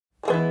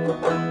A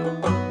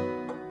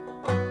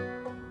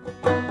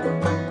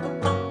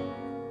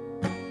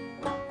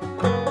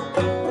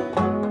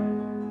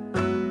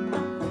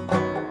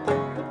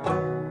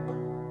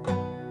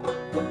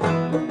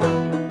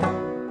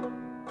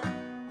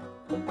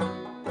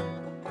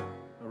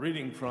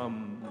reading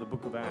from the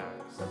book of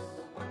Acts.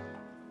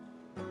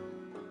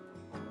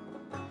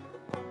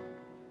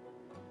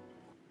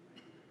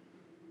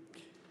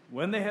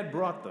 When they had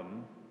brought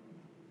them,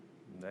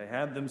 they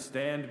had them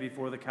stand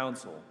before the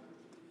council.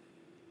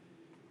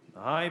 The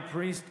high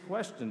priest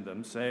questioned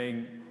them,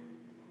 saying,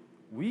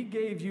 "We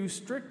gave you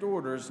strict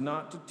orders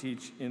not to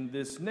teach in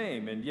this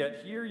name, and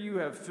yet here you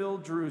have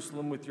filled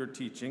Jerusalem with your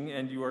teaching,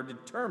 and you are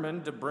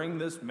determined to bring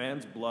this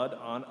man's blood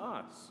on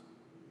us."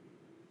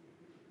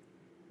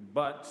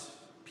 But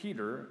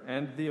Peter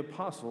and the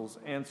apostles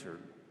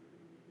answered,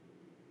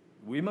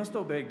 "We must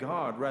obey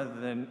God rather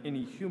than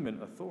any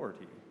human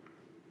authority.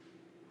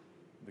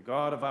 The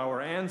God of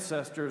our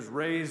ancestors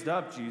raised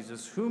up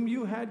Jesus, whom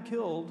you had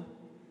killed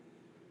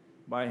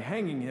by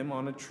hanging him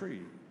on a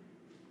tree.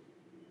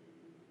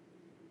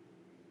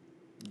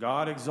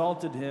 God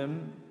exalted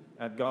him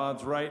at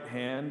God's right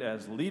hand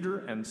as leader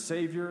and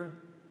Savior,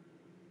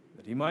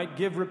 that he might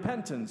give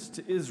repentance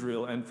to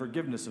Israel and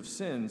forgiveness of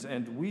sins,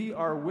 and we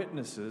are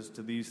witnesses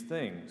to these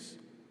things.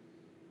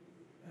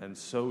 And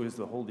so is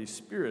the Holy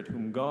Spirit,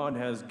 whom God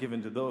has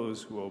given to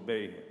those who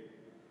obey him.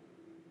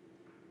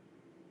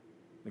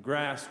 The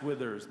grass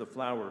withers, the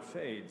flower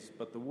fades,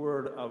 but the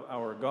word of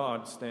our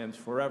God stands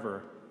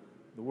forever,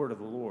 the word of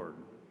the Lord."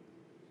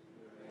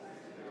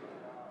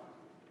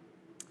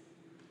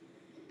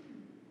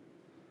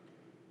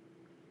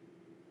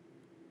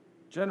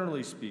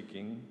 Generally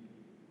speaking,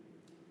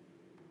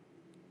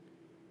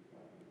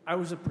 I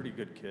was a pretty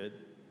good kid.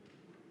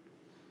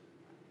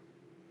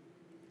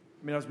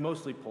 I was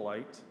mostly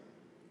polite.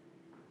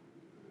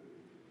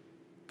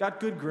 Got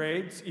good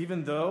grades,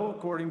 even though,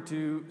 according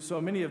to so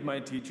many of my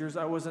teachers,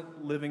 I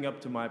wasn't living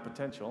up to my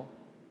potential.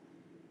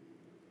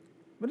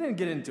 But I didn't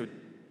get into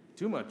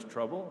too much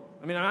trouble.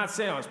 I'm not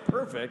saying I was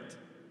perfect.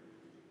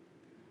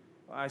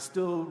 I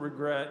still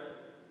regret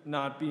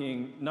not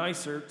being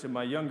nicer to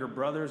my younger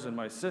brothers and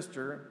my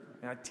sister,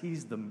 and I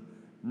teased them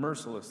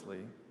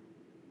mercilessly,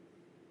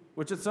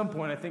 which at some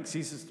point I think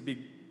ceases to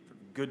be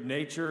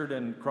good-natured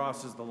and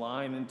crosses the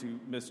line into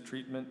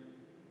mistreatment.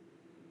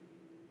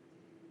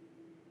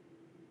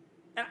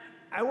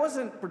 I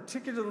wasn't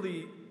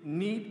particularly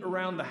neat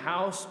around the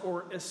house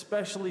or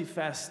especially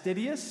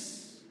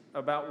fastidious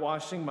about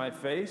washing my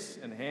face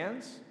and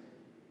hands.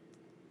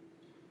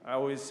 I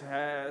always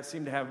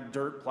seemed to have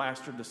dirt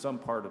plastered to some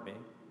part of me.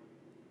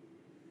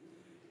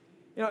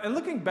 And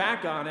looking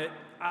back on it,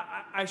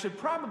 I should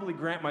probably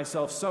grant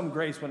myself some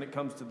grace when it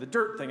comes to the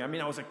dirt thing.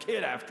 I was a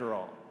kid after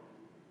all.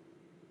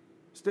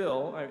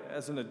 Still,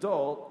 as an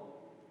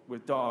adult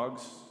with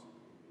dogs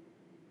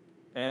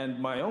and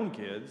my own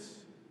kids,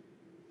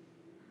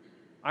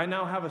 I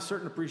now have a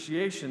certain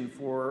appreciation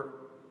for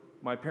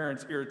my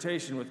parents'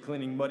 irritation with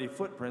cleaning muddy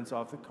footprints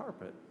off the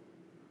carpet.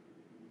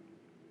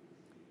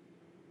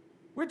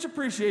 Which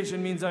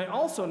appreciation means I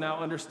also now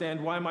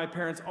understand why my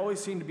parents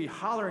always seemed to be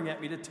hollering at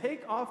me to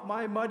take off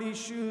my muddy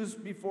shoes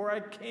before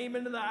I came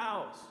into the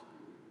house.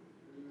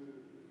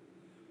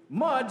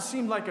 Mud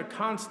seemed like a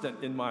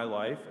constant in my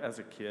life as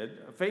a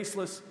kid, a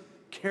faceless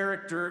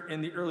character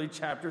in the early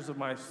chapters of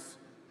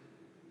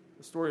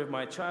the story of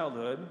my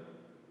childhood.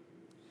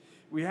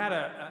 We had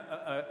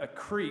a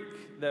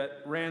creek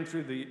that ran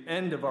through the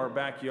end of our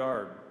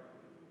backyard.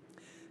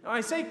 Now,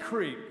 I say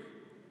creek,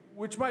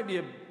 which might be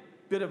a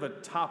bit of a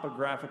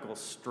topographical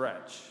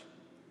stretch.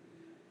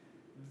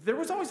 There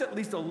was always at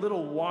least a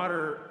little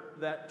water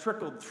that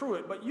trickled through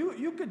it, but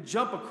you could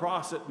jump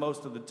across it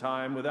most of the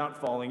time without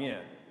falling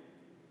in.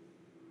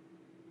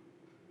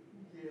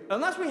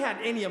 Unless we had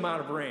any amount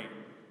of rain.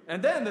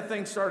 And then the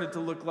thing started to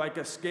look like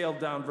a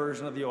scaled-down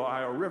version of the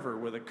Ohio River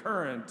with a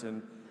current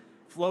and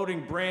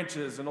floating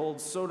branches and old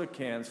soda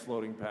cans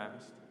floating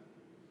past.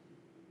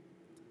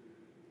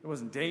 It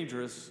wasn't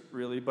dangerous,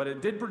 really, but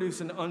it did produce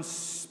an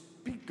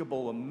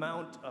unspeakable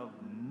amount of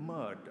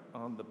mud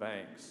on the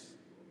banks.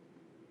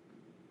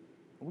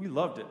 We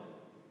loved it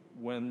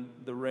when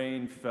the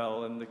rain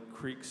fell and the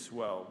creek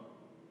swelled.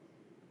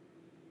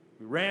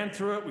 We ran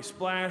through it, we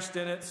splashed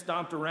in it,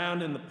 stomped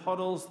around in the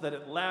puddles that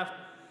it left,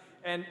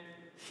 and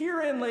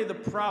herein lay the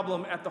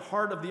problem at the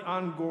heart of the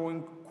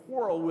ongoing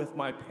quarrel with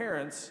my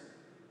parents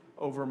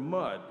over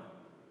mud.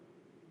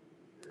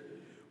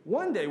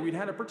 One day we'd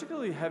had a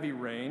particularly heavy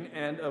rain,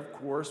 and of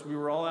course we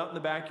were all out in the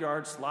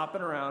backyard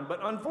slopping around, but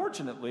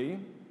unfortunately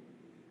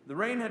the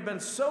rain had been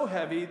so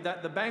heavy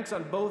that the banks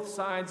on both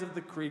sides of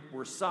the creek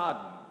were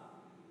sodden.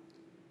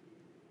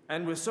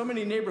 And with so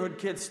many neighborhood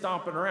kids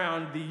stomping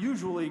around, the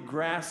usually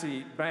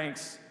grassy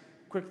banks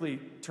quickly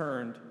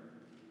turned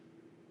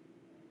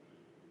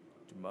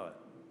to mud.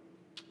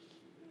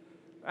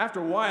 After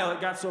a while,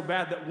 it got so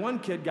bad that one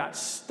kid got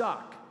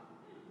stuck.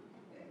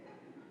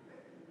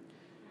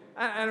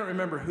 I don't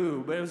remember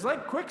who, but it was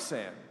like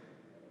quicksand.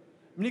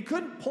 He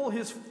couldn't pull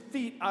his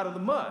feet out of the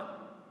mud.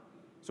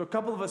 So a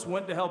couple of us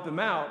went to help him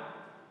out.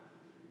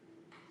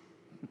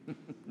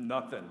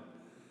 Nothing.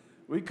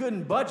 We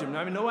couldn't budge him.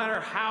 I mean, no matter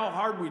how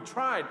hard we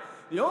tried,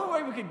 the only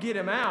way we could get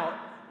him out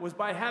was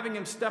by having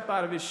him step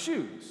out of his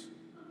shoes.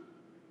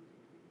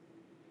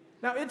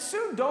 Now, it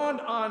soon dawned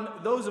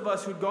on those of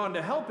us who'd gone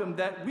to help him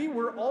that we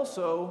were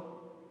also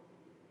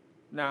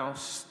now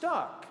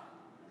stuck.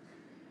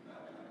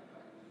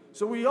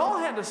 So we all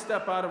had to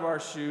step out of our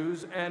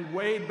shoes and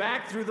wade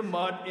back through the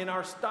mud in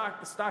our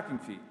stocking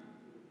feet.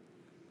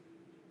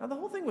 Now, the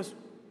whole thing was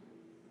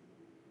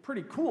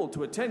pretty cool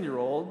to a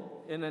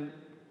 10-year-old in an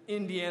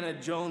Indiana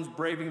Jones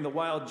braving the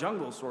wild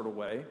jungle sort of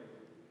way.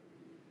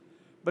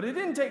 But it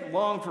didn't take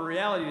long for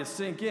reality to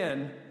sink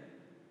in.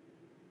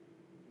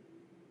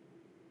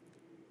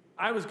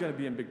 I was going to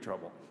be in big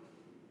trouble.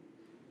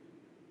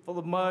 Full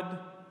of mud.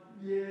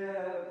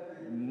 Yeah.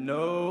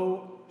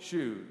 No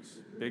shoes.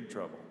 Big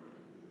trouble.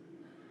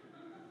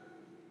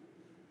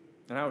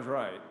 And I was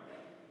right.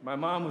 My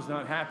mom was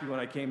not happy when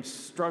I came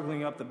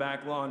struggling up the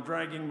back lawn,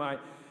 dragging my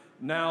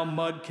now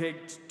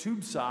mud-caked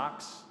tube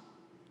socks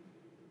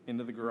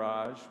into the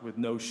garage with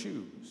no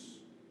shoes.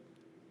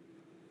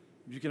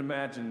 You can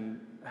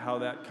imagine how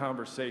that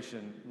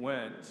conversation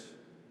went.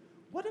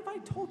 What have I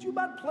told you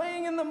about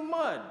playing in the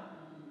mud?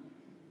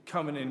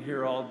 Coming in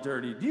here all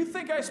dirty. Do you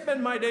think I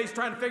spend my days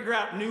trying to figure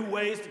out new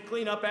ways to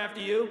clean up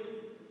after you?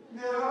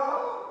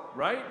 No.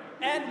 Right?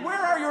 And where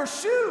are your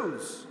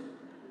shoes?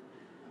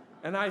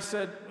 And I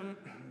said,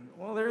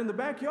 well, they're in the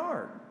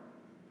backyard.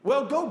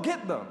 Well, go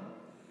get them.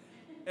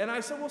 And I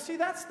said, well, see,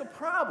 that's the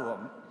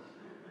problem.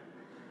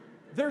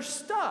 They're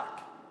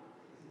stuck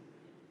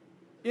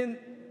in,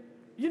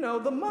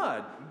 the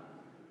mud.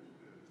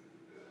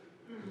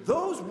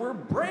 Those were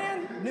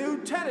brand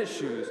new tennis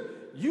shoes.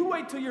 You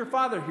wait till your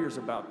father hears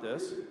about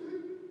this.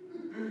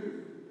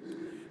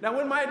 Now,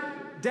 when my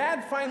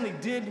dad finally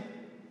did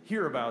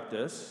hear about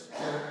this,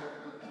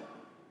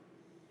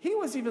 he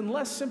was even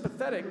less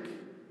sympathetic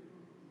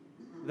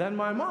than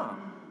my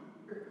mom.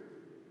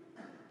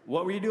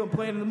 What were you doing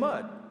playing in the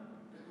mud?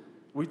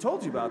 We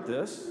told you about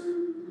this.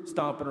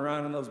 Stomping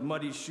around in those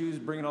muddy shoes,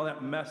 bringing all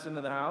that mess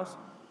into the house.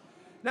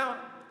 Now,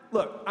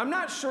 look, I'm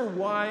not sure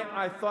why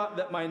I thought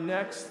that my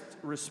next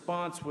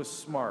response was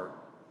smart.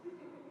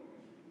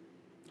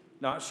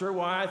 Not sure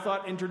why I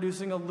thought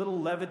introducing a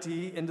little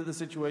levity into the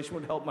situation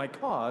would help my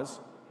cause.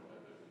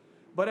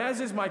 But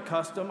as is my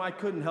custom, I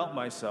couldn't help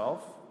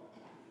myself.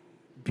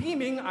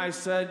 Beaming, I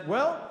said,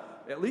 well,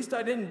 at least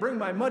I didn't bring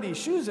my muddy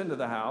shoes into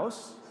the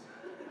house.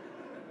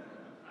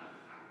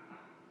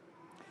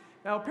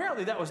 Now,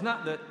 apparently that was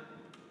not the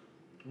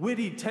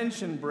witty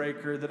tension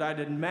breaker that I'd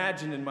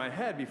imagined in my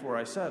head before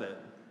I said it.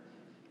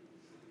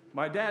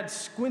 My dad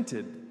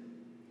squinted,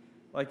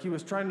 like he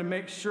was trying to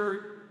make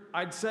sure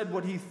I'd said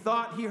what he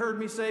thought he heard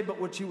me say, but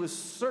which he was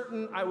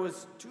certain I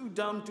was too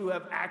dumb to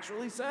have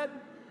actually said.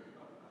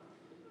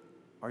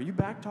 Are you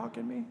back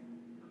talking me?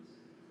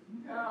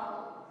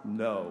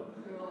 No.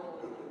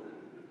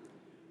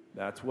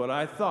 That's what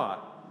I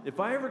thought. If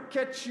I ever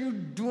catch you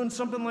doing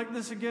something like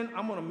this again,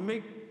 I'm gonna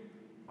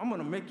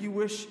make you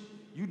wish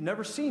you'd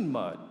never seen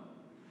mud.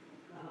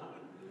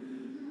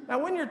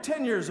 Now, when you're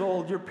 10 years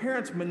old, your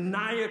parents'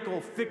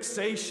 maniacal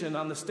fixation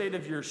on the state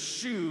of your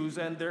shoes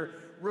and their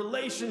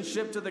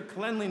relationship to the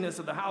cleanliness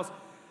of the house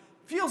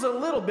feels a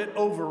little bit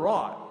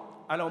overwrought.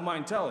 I don't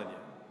mind telling you.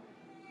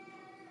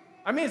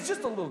 I mean, it's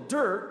just a little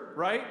dirt,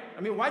 right?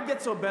 I mean, why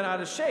get so bent out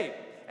of shape?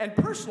 And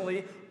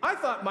personally, I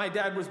thought my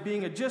dad was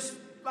being just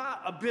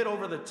a bit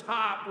over the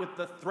top with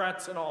the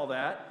threats and all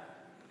that.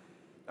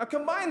 Now,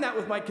 combine that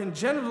with my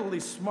congenitally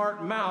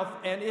smart mouth,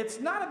 and it's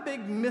not a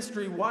big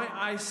mystery why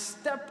I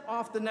stepped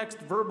off the next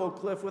verbal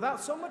cliff without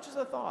so much as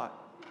a thought.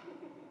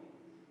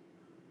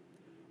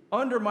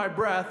 Under my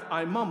breath,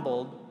 I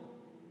mumbled,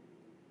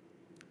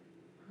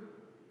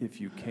 "If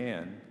you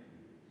can."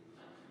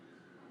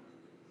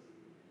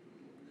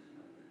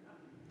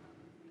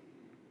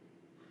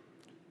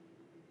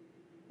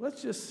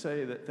 Let's just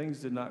say that things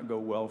did not go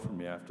well for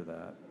me after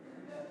that.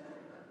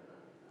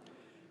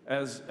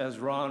 As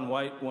Ron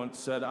White once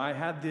said, I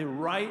had the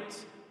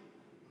right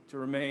to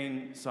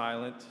remain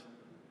silent.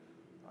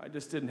 I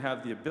just didn't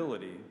have the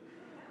ability.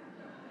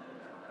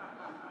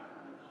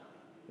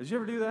 Did you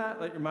ever do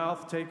that? Let your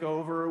mouth take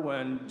over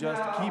when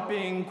just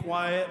keeping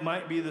quiet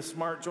might be the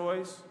smart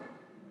choice?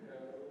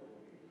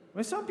 I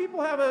mean, some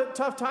people have a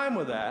tough time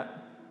with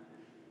that.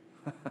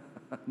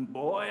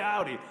 Boy,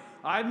 howdy.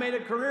 I'd made a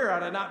career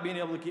out of not being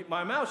able to keep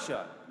my mouth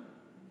shut.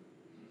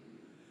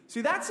 See,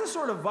 that's the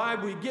sort of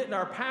vibe we get in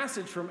our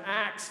passage from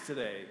Acts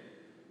today.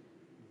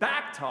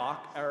 Back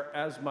talk, or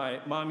as my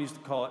mom used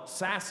to call it,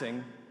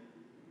 sassing.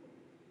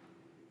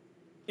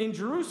 In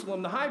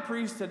Jerusalem, the high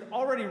priest had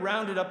already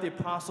rounded up the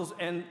apostles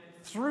and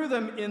threw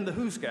them in the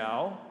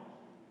hoosegow.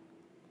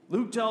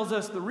 Luke tells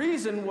us the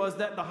reason was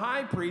that the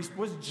high priest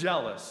was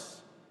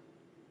jealous.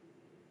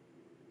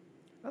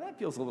 Now that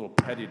feels a little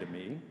petty to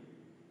me.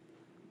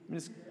 I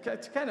mean,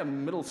 it's kind of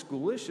middle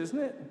schoolish, isn't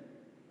it?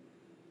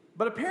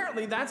 But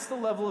apparently that's the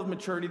level of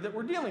maturity that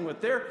we're dealing with.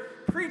 Their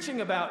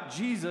preaching about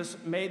Jesus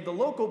made the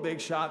local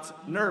big shots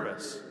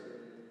nervous.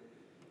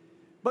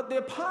 But the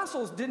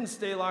apostles didn't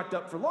stay locked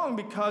up for long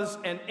because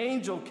an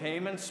angel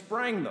came and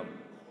sprang them.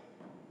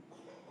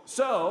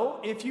 So,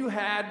 if you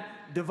had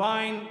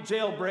divine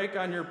jailbreak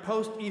on your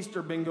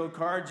post-Easter bingo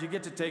cards, you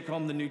get to take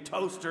home the new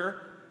toaster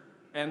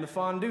and the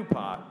fondue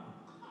pot.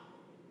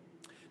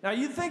 Now,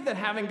 you'd think that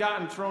having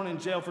gotten thrown in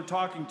jail for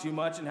talking too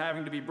much and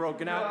having to be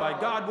broken out by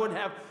God would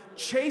have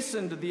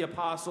chastened the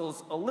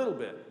apostles a little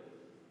bit.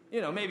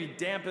 Maybe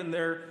dampen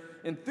their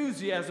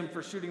enthusiasm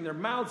for shooting their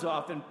mouths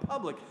off in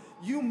public.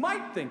 You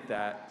might think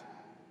that,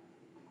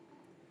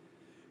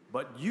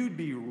 but you'd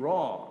be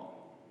wrong.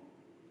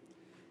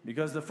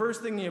 Because the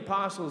first thing the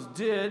apostles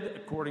did,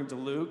 according to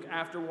Luke,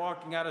 after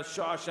walking out of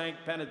Shawshank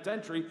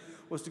Penitentiary,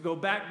 was to go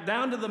back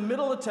down to the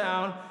middle of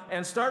town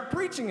and start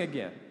preaching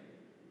again.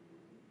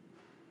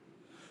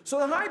 So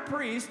the high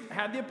priest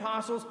had the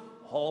apostles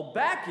hauled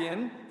back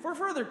in for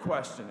further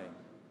questioning.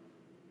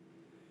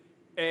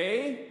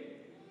 A,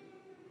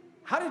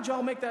 how did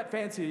y'all make that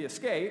fancy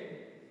escape?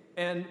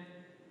 And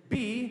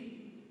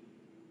B,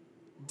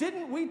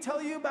 didn't we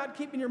tell you about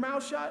keeping your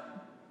mouth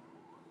shut?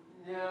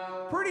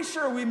 No. Pretty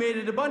sure we made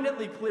it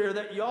abundantly clear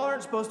that y'all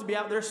aren't supposed to be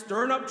out there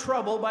stirring up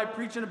trouble by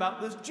preaching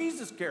about this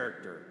Jesus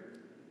character.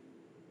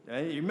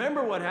 Okay, you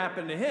remember what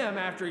happened to him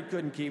after he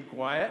couldn't keep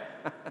quiet?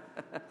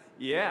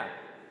 Yeah.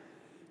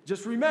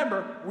 Just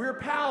remember, we're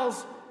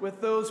pals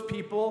with those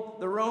people,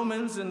 the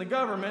Romans and the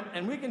government,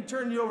 and we can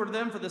turn you over to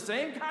them for the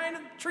same kind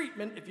of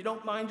treatment if you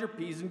don't mind your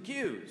P's and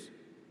Q's.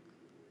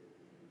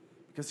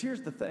 Because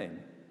here's the thing.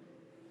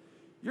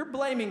 You're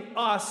blaming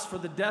us for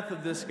the death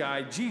of this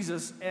guy,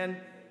 Jesus, and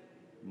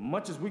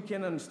much as we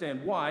can't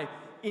understand why,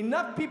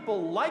 enough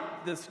people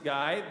like this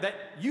guy that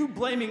you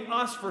blaming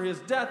us for his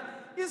death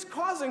is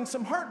causing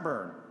some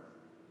heartburn.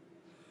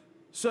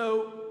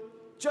 So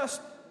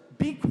just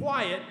be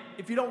quiet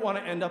if you don't want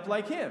to end up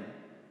like him.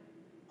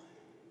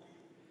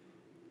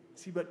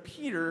 See, but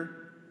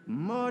Peter,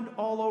 mud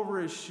all over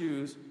his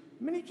shoes.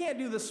 He can't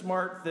do the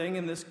smart thing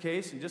in this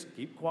case and just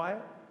keep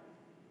quiet.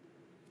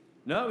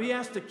 No, he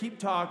has to keep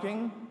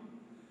talking.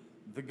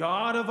 The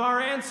God of our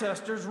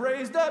ancestors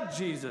raised up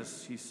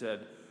Jesus, he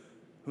said,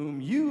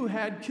 whom you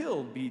had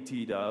killed,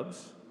 BT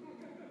dubs,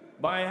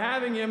 by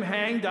having him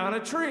hanged on a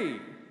tree.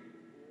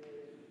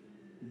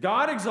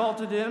 God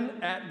exalted him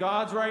at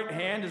God's right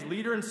hand as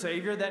leader and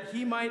savior that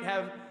he might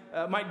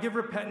give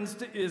repentance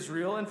to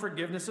Israel and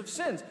forgiveness of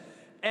sins.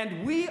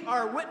 And we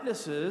are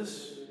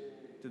witnesses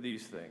to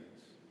these things.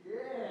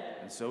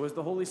 And so is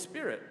the Holy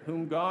Spirit,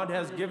 whom God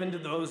has given to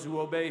those who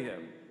obey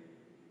him.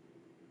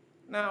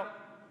 Now,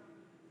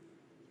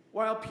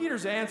 while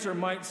Peter's answer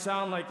might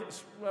sound like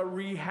a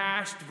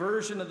rehashed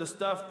version of the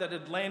stuff that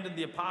had landed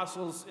the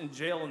apostles in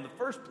jail in the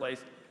first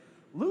place,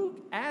 Luke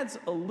adds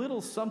a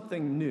little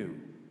something new.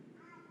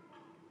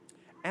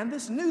 And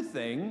this new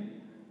thing,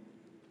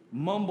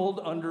 mumbled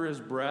under his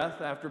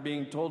breath after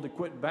being told to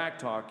quit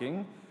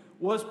back-talking,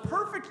 was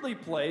perfectly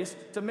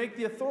placed to make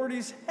the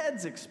authorities'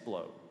 heads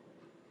explode.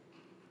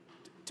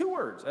 2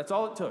 words, that's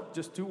all it took,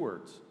 just 2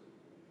 words.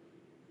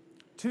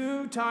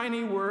 2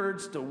 tiny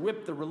words to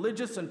whip the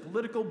religious and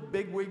political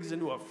bigwigs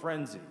into a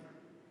frenzy.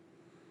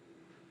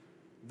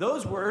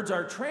 Those words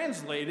are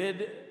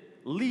translated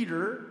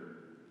leader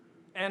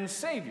and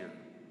savior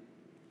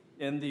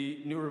in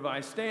the New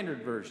Revised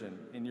Standard Version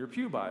in your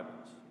pew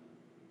Bibles.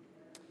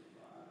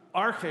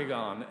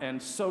 Archegon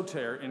and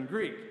soter in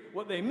Greek.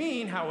 What they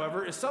mean,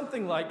 however, is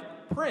something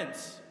like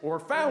prince or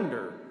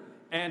founder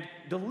and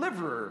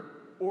deliverer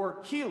or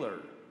healer.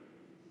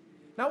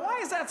 Now, why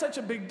is that such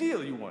a big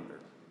deal, you wonder?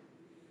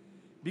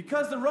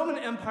 Because the Roman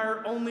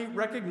Empire only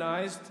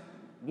recognized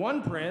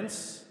one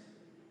prince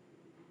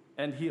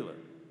and healer.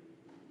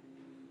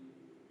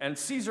 And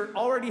Caesar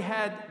already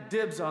had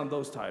dibs on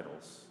those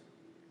titles.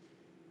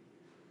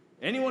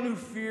 Anyone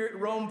who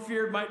Rome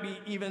feared might be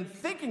even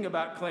thinking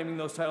about claiming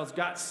those titles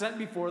got sent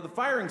before the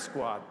firing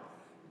squad.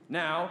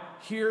 Now,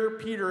 here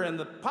Peter and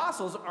the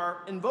apostles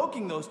are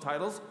invoking those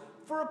titles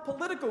for a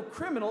political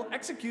criminal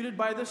executed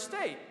by the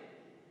state.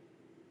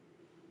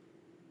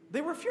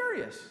 They were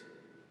furious.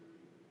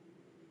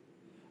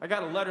 I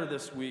got a letter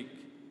this week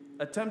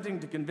attempting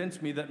to convince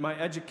me that my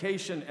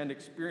education and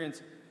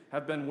experience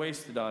have been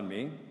wasted on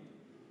me.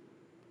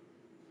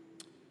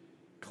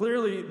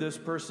 Clearly, this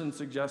person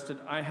suggested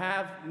I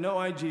have no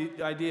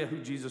idea who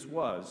Jesus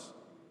was.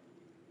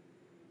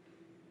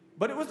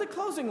 But it was the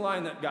closing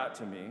line that got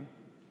to me.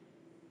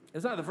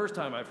 It's not the first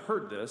time I've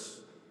heard this.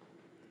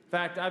 In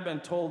fact, I've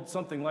been told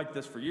something like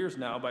this for years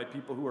now by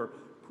people who are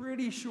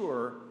pretty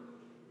sure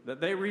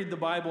that they read the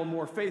Bible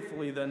more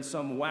faithfully than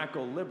some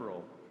wacko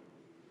liberal.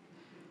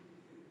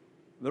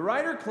 The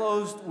writer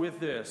closed with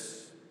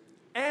this,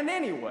 and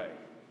anyway,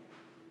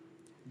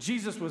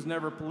 Jesus was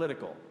never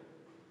political.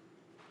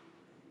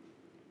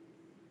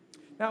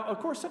 Now, of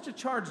course, such a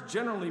charge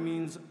generally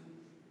means,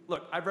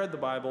 look, I've read the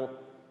Bible,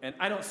 and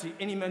I don't see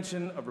any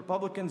mention of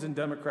Republicans and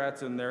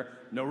Democrats in there,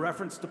 no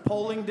reference to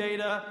polling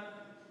data,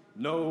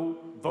 no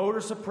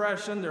voter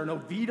suppression, there are no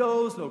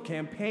vetoes, no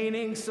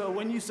campaigning. So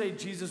when you say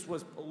Jesus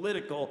was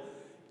political,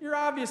 you're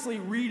obviously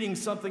reading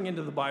something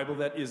into the Bible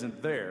that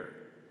isn't there.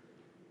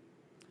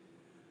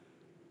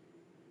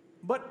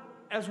 But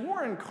as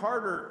Warren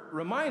Carter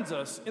reminds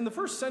us, in the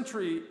first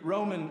century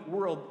Roman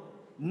world,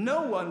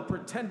 no one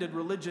pretended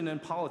religion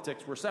and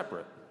politics were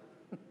separate.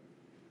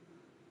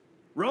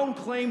 Rome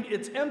claimed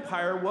its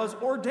empire was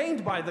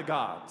ordained by the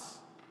gods.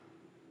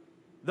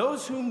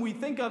 Those whom we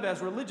think of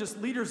as religious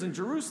leaders in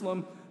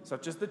Jerusalem,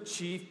 such as the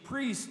chief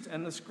priests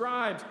and the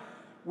scribes,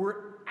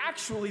 were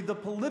actually the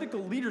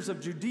political leaders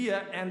of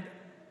Judea, and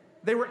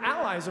they were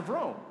allies of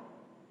Rome.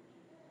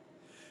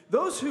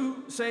 Those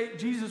who say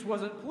Jesus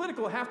wasn't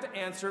political have to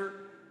answer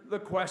the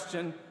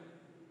question,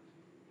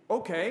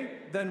 okay,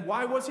 then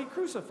why was he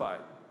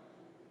crucified?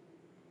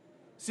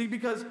 See,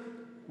 because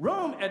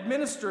Rome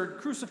administered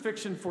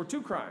crucifixion for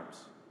two crimes.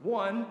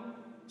 One,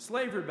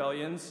 slave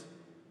rebellions,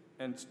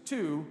 and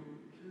two,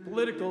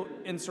 political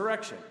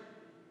insurrection.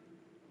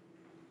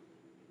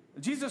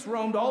 Jesus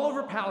roamed all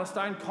over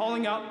Palestine,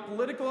 calling out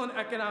political and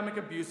economic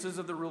abuses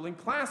of the ruling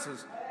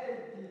classes,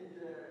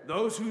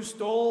 those who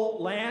stole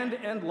land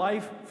and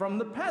life from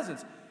the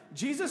peasants.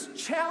 Jesus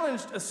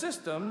challenged a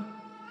system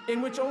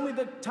in which only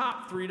the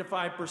top 3 to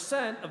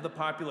 5% of the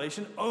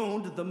population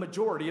owned the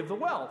majority of the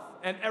wealth,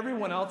 and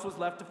everyone else was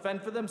left to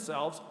fend for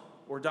themselves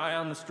or die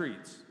on the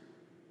streets.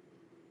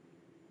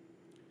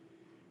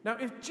 Now,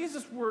 if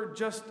Jesus were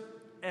just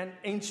an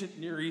ancient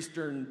Near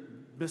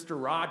Eastern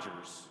Mr.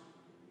 Rogers,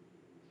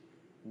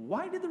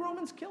 why did the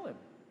Romans kill him?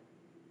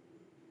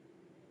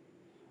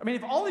 I mean,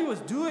 if all he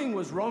was doing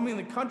was roaming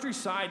the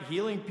countryside,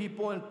 healing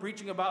people and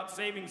preaching about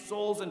saving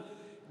souls and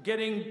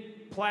getting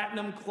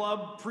Platinum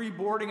Club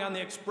pre-boarding on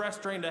the express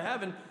train to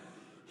heaven,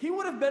 he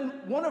would have been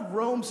one of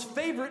Rome's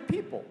favorite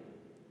people.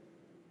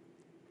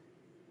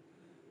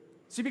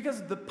 See,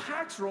 because the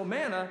Pax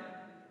Romana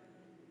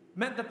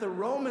meant that the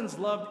Romans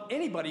loved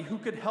anybody who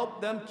could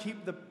help them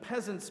keep the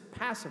peasants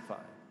pacified.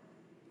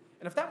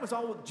 And if that was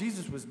all what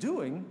Jesus was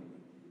doing,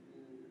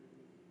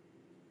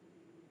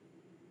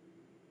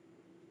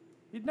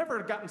 he'd never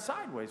have gotten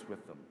sideways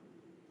with them.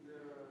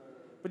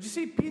 But you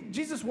see,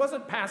 Jesus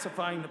wasn't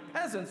pacifying the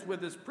peasants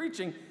with his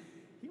preaching.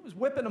 He was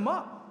whipping them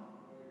up.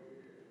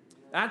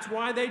 That's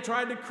why they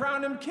tried to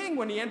crown him king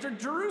when he entered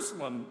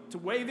Jerusalem, to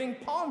waving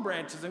palm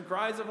branches and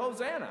cries of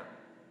Hosanna.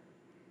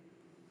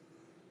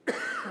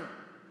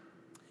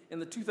 In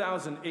the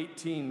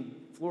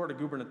 2018 Florida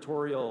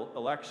gubernatorial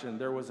election,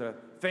 there was a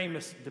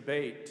famous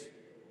debate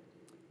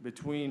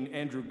between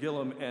Andrew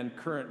Gillum and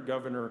current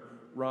Governor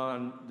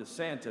Ron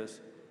DeSantis.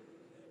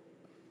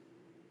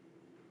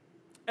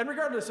 And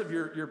regardless of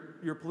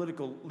your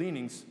political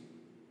leanings,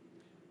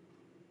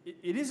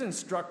 it is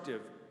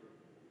instructive.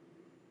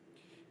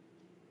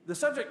 The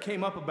subject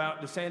came up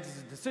about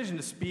DeSantis' decision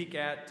to speak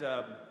at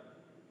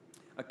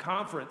a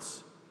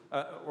conference,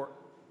 or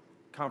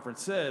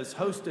conferences,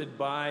 hosted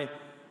by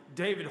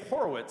David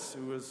Horowitz,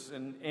 who was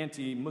an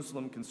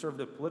anti-Muslim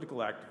conservative political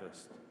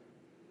activist.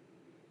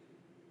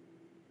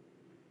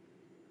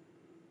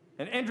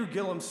 And Andrew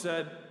Gillum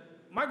said,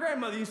 "My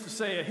grandmother used to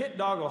say, 'A hit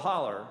dog will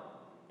holler,'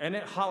 and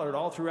it hollered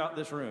all throughout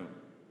this room."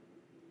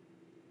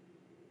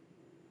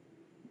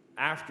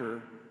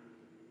 After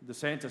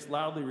DeSantis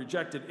loudly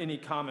rejected any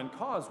common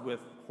cause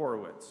with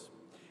Horowitz.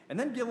 And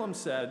then Gillum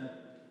said,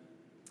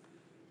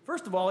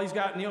 first of all, he's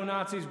got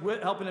neo-Nazis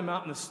helping him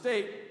out in the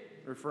state,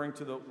 referring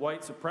to the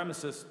white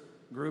supremacist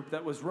group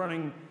that was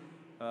running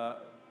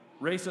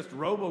racist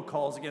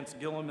robocalls against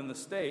Gillum in the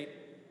state.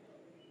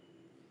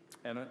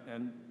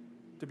 And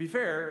to be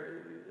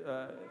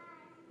fair,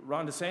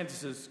 Ron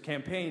DeSantis'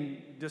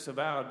 campaign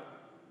disavowed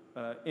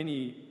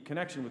any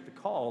connection with the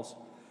calls.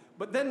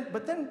 But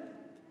then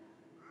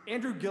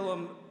Andrew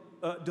Gillum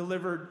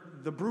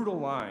delivered the brutal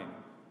line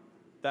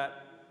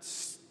that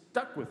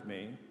stuck with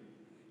me.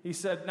 He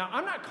said, "Now,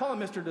 I'm not calling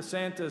Mr.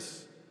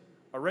 DeSantis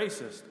a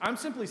racist. I'm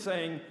simply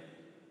saying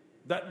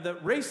that the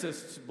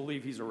racists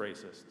believe he's a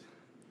racist."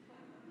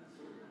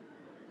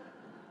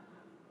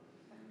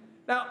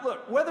 Now,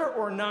 look, whether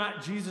or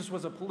not Jesus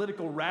was a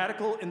political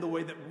radical in the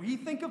way that we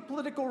think of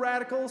political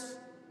radicals,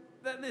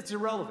 it's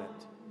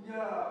irrelevant.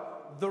 Yeah.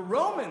 The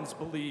Romans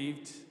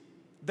believed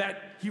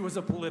that he was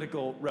a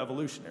political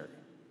revolutionary.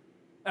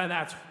 And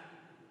that's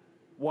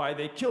why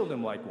they killed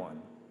him like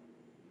one.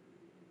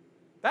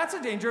 That's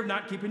a danger of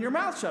not keeping your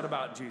mouth shut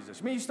about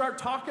Jesus. I mean, you start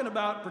talking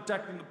about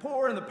protecting the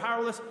poor and the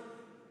powerless,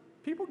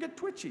 people get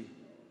twitchy.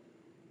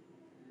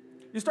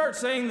 You start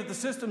saying that the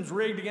system's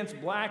rigged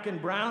against black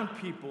and brown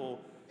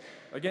people,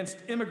 against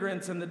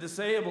immigrants and the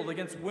disabled,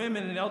 against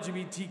women and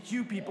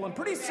LGBTQ people, and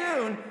pretty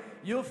soon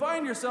you'll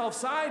find yourself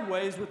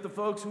sideways with the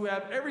folks who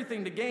have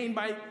everything to gain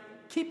by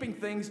keeping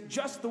things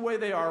just the way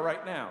they are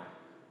right now.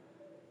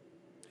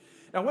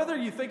 Now, whether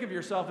you think of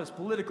yourself as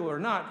political or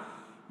not,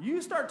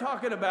 you start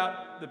talking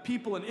about the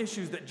people and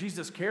issues that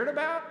Jesus cared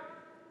about,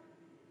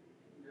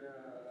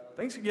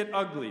 things can get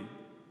ugly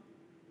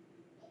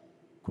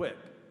quick.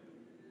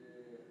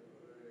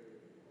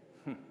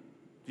 If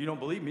you don't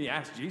believe me,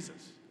 ask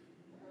Jesus.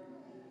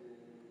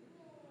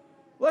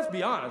 Let's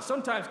be honest,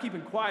 sometimes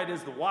keeping quiet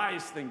is the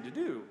wise thing to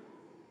do.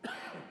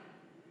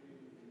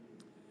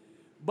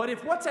 But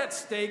if what's at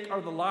stake are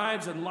the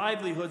lives and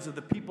livelihoods of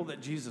the people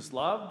that Jesus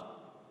loved,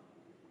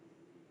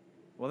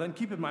 well, then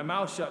keeping my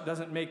mouth shut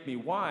doesn't make me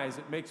wise,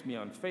 it makes me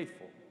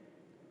unfaithful.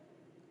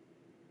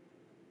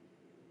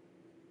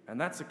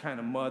 And that's the kind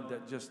of mud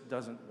that just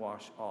doesn't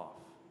wash off.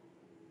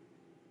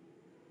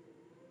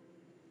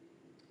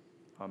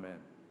 Amen.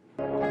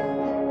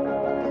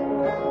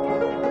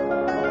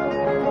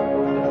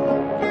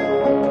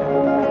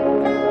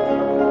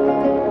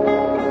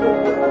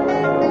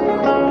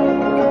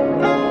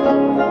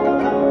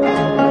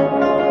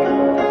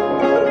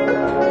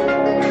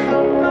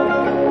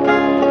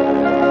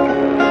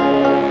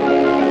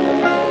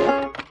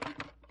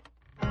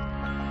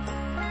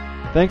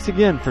 Thanks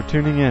again for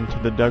tuning in to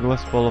the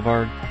Douglas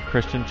Boulevard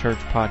Christian Church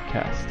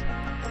podcast.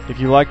 If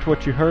you liked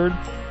what you heard,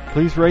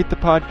 please rate the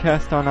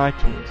podcast on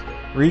iTunes,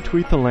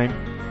 retweet the link,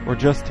 or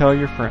just tell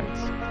your friends.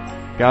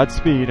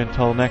 Godspeed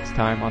until next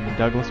time on the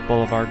Douglas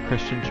Boulevard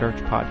Christian Church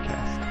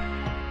podcast.